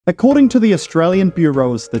According to the Australian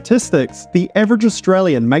Bureau of Statistics, the average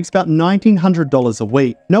Australian makes about $1,900 a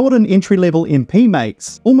week. Know what an entry-level MP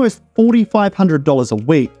makes? Almost $4,500 a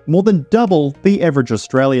week, more than double the average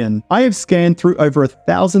Australian. I have scanned through over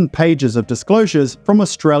 1,000 pages of disclosures from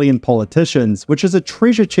Australian politicians, which is a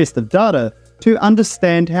treasure chest of data to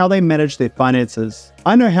understand how they manage their finances.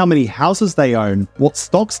 I know how many houses they own, what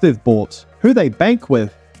stocks they've bought, who they bank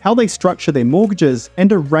with, how they structure their mortgages,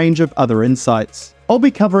 and a range of other insights. I'll be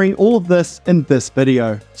covering all of this in this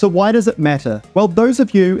video. So why does it matter? Well, those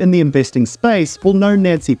of you in the investing space will know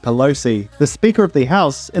Nancy Pelosi, the Speaker of the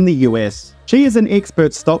House in the US. She is an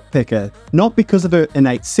expert stock picker, not because of her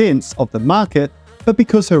innate sense of the market, but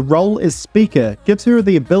because her role as Speaker gives her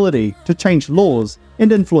the ability to change laws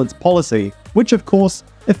and influence policy, which of course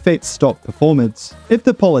affects stock performance. If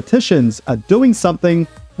the politicians are doing something,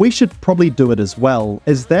 we should probably do it as well,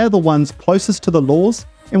 as they're the ones closest to the laws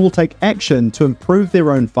and will take action to improve their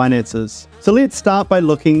own finances. So let's start by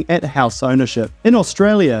looking at house ownership. In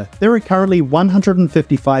Australia, there are currently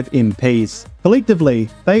 155 MPs. Collectively,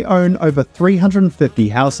 they own over 350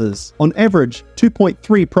 houses, on average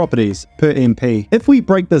 2.3 properties per MP. If we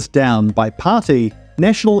break this down by party,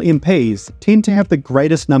 National MPs tend to have the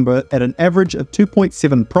greatest number at an average of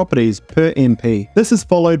 2.7 properties per MP. This is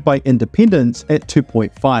followed by Independents at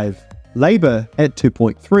 2.5, Labour at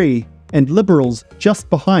 2.3, and Liberals just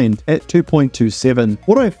behind at 2.27.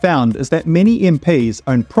 What I've found is that many MPs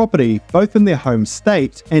own property both in their home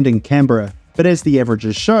state and in Canberra, but as the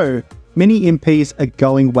averages show, many MPs are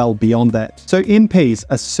going well beyond that. So MPs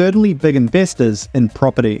are certainly big investors in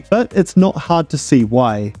property, but it's not hard to see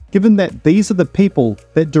why, given that these are the people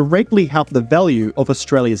that directly help the value of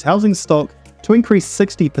Australia's housing stock to increase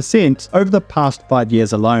 60% over the past 5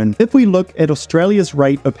 years alone. If we look at Australia's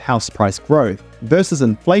rate of house price growth versus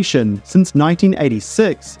inflation since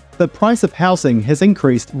 1986, the price of housing has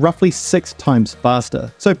increased roughly 6 times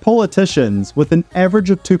faster. So politicians with an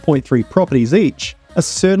average of 2.3 properties each are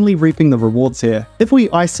certainly reaping the rewards here. If we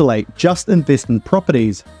isolate just investment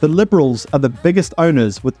properties, the Liberals are the biggest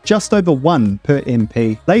owners with just over 1 per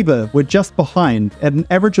MP. Labour were just behind at an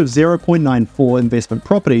average of 0.94 investment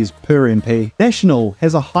properties per MP. National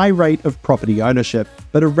has a high rate of property ownership,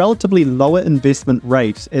 but a relatively lower investment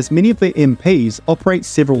rate as many of their MPs operate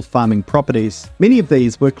several farming properties. Many of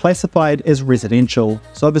these were classified as residential,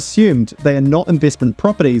 so I've assumed they are not investment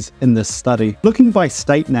properties in this study. Looking by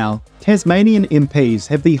state now, Tasmanian MPs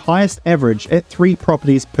have the highest average at 3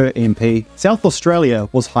 properties per MP. South Australia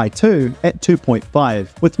was high too at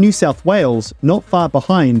 2.5, with New South Wales not far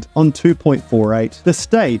behind on 2.48. The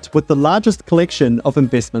state with the largest collection of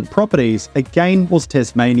investment properties again was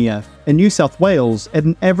Tasmania, and New South Wales at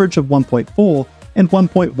an average of 1.4 and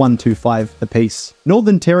 1.125 apiece.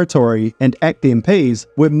 Northern Territory and ACT MPs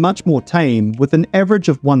were much more tame, with an average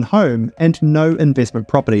of 1 home and no investment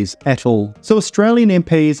properties at all. So Australian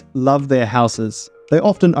MPs love their houses. They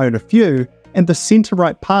often own a few, and the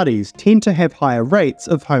centre-right parties tend to have higher rates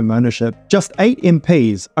of home ownership. Just 8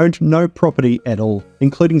 MPs owned no property at all,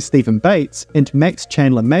 including Stephen Bates and Max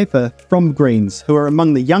Chandler-Mather from Greens, who are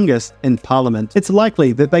among the youngest in Parliament. It's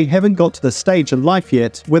likely that they haven't got to the stage in life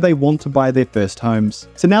yet where they want to buy their first homes.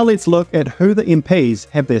 So now let's look at who the MPs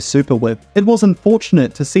have their super with. It was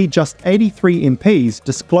unfortunate to see just 83 MPs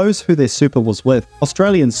disclose who their super was with.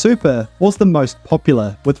 Australian Super was the most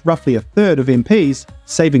popular, with roughly a third of MPs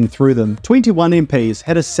saving through them. 21 MPs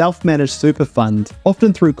had a self-managed super fund,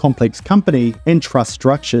 often through complex company and trust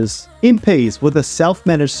structures. MPs with a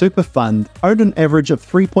self-managed super fund owned an average of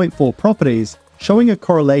 3.4 properties, showing a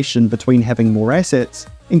correlation between having more assets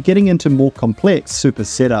and getting into more complex super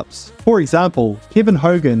setups. For example, Kevin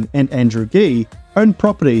Hogan and Andrew Gee own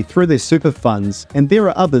property through their super funds, and there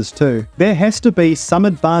are others too. There has to be some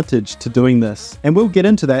advantage to doing this, and we'll get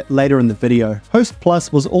into that later in the video. Host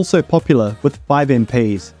Plus was also popular with 5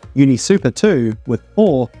 MPs, Uni Super 2 with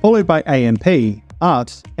 4, followed by AMP,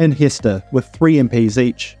 Art, and Hester with 3 MPs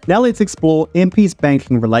each. Now let's explore MPs'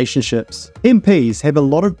 banking relationships. MPs have a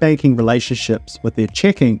lot of banking relationships with their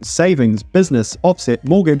checking, savings, business, offset,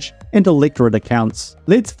 mortgage, and electorate accounts.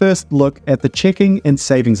 Let's first look at the checking and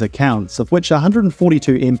savings accounts, of which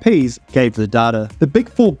 142 MPs gave the data. The big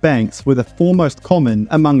 4 banks were the 4 most common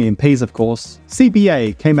among MPs, of course.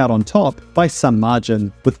 CBA came out on top by some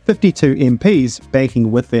margin, with 52 MPs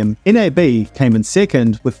banking with them. NAB came in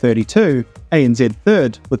second with 32, ANZ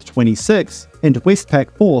third with 26, and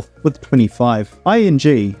Westpac fourth with 25.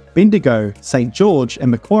 ING, Bendigo, St George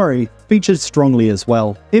and Macquarie featured strongly as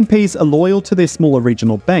well. MPs are loyal to their smaller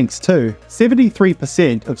regional banks too.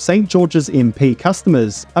 73% of St George's MP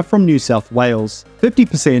customers are from New South Wales,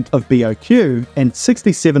 50% of BOQ and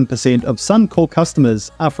 67% of Suncorp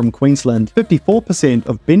customers are from Queensland, 54%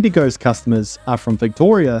 of Bendigo's customers are from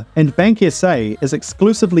Victoria, and Bank SA is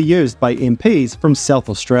exclusively used by MPs from South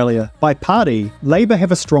Australia. By party, Labor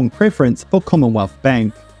have a strong preference for Commonwealth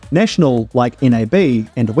Bank. National like NAB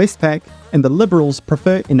and Westpac, and the Liberals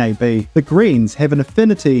prefer NAB. The Greens have an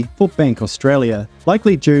affinity for Bank Australia,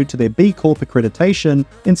 likely due to their B Corp accreditation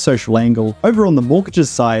and social angle. Over on the mortgages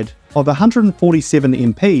side, of 147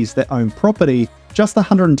 MPs that own property, just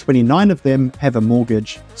 129 of them have a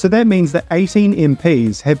mortgage. So that means that 18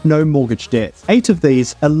 MPs have no mortgage debt. 8 of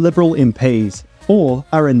these are Liberal MPs, 4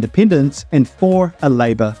 are independents, and 4 are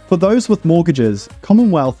Labor. For those with mortgages,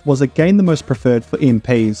 Commonwealth was again the most preferred for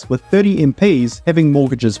MPs, with 30 MPs having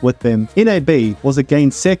mortgages with them. NAB was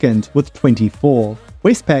again second with 24.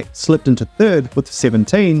 Westpac slipped into third with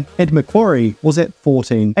 17, and Macquarie was at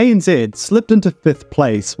 14. ANZ slipped into 5th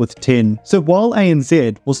place with 10. So while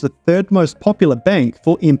ANZ was the 3rd most popular bank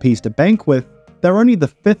for MPs to bank with, they're only the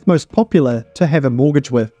 5th most popular to have a mortgage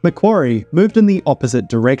with. Macquarie moved in the opposite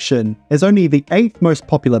direction, as only the 8th most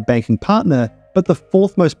popular banking partner, but the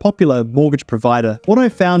 4th most popular mortgage provider. What I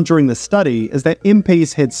found during the study is that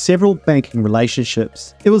MPs had several banking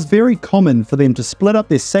relationships. It was very common for them to split up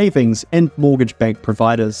their savings and mortgage bank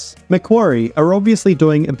providers. Macquarie are obviously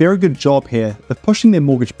doing a very good job here of pushing their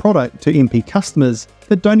mortgage product to MP customers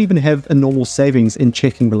that don't even have a normal savings and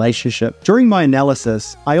checking relationship. During my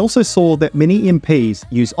analysis, I also saw that many MPs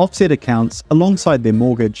use offset accounts alongside their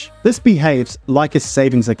mortgage. This behaves like a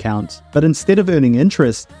savings account, but instead of earning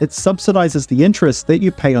interest, it subsidizes the interest that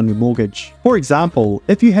you pay on your mortgage. For example,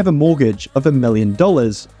 if you have a mortgage of $1 million,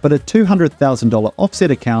 but a $200,000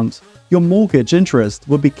 offset account, your mortgage interest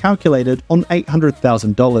will be calculated on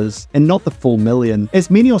 $800,000 and not the full million.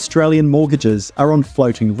 As many Australian mortgages are on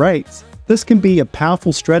floating rates, this can be a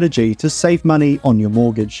powerful strategy to save money on your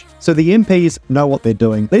mortgage. So the MPs know what they're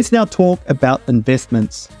doing. Let's now talk about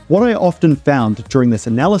investments. What I often found during this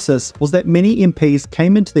analysis was that many MPs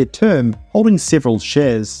came into their term holding several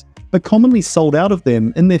shares, but commonly sold out of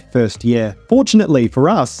them in their first year. Fortunately for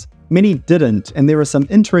us, many didn't, and there are some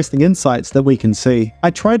interesting insights that we can see.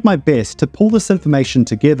 I tried my best to pull this information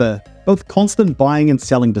together, but with constant buying and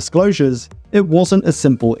selling disclosures, it wasn't a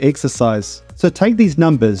simple exercise. So take these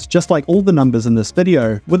numbers, just like all the numbers in this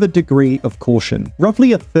video, with a degree of caution.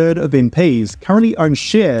 Roughly a third of MPs currently own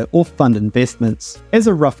share or fund investments. As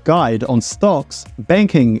a rough guide on stocks,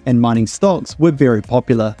 banking and mining stocks were very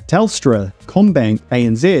popular. Telstra, CommBank,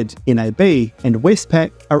 ANZ, NAB, and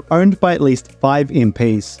Westpac are owned by at least 5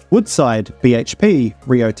 MPs. Woodside, BHP,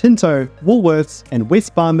 Rio Tinto, Woolworths, and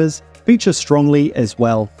Wesfarmers feature strongly as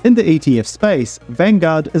well. In the ETF space,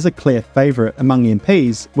 Vanguard is a clear favourite among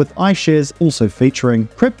MPs, with iShares also featuring.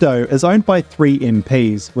 Crypto is owned by 3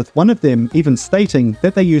 MPs, with one of them even stating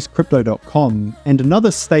that they use Crypto.com, and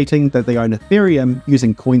another stating that they own Ethereum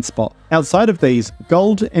using CoinSpot. Outside of these,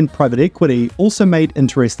 gold and private equity also made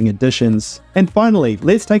interesting additions. And finally,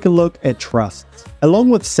 let's take a look at trusts. Along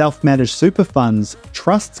with self-managed super funds,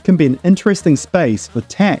 trusts can be an interesting space for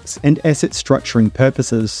tax and asset structuring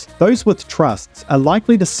purposes. Those with trusts are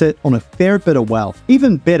likely to sit on a fair bit of wealth.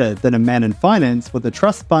 Even better than a man in finance with a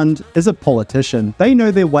trust fund is a politician. They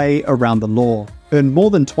know their way around the law, earn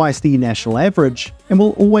more than twice the national average, and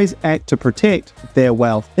will always act to protect their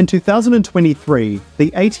wealth. In 2023,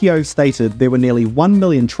 the ATO stated there were nearly 1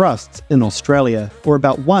 million trusts in Australia, or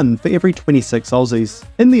about 1 for every 26 Aussies.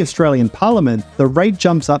 In the Australian Parliament, the rate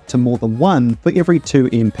jumps up to more than 1 for every 2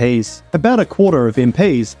 MPs. About a quarter of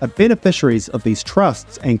MPs are beneficiaries of these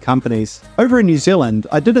trusts and companies. Over in New Zealand,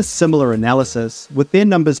 I did a similar analysis, with their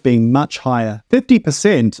numbers being much higher.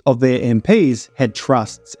 50% of their MPs had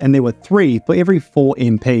trusts, and there were 3 for every 4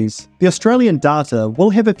 MPs. The Australian data will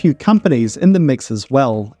have a few companies in the mix as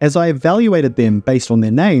well, as I evaluated them based on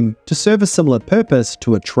their name to serve a similar purpose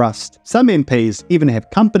to a trust. Some MPs even have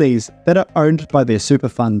companies that are owned by their super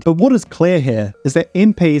fund. But what is clear here is that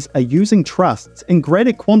MPs are using trusts in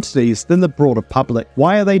greater quantities than the broader public.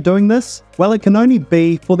 Why are they doing this? Well, it can only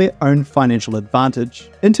be for their own financial advantage.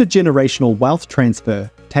 Intergenerational wealth transfer,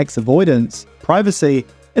 tax avoidance, privacy,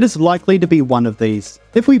 it is likely to be one of these.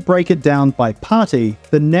 If we break it down by party,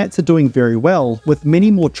 the Nats are doing very well with many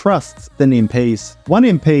more trusts than MPs. One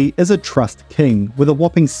MP is a trust king with a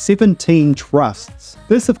whopping 17 trusts.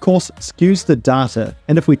 This of course skews the data,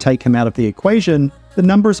 and if we take him out of the equation, the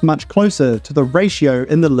number is much closer to the ratio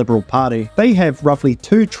in the Liberal Party. They have roughly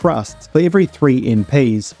 2 trusts for every 3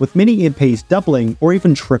 MPs, with many MPs doubling or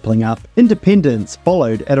even tripling up. Independents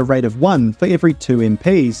followed at a rate of 1 for every 2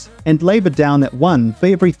 MPs, and Labour down at 1 for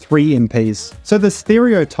every 3 MPs. So the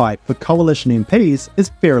stereotype for coalition MPs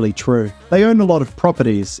is fairly true. They own a lot of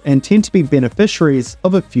properties and tend to be beneficiaries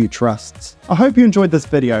of a few trusts. I hope you enjoyed this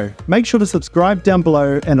video. Make sure to subscribe down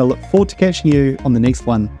below, and I look forward to catching you on the next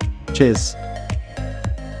one. Cheers.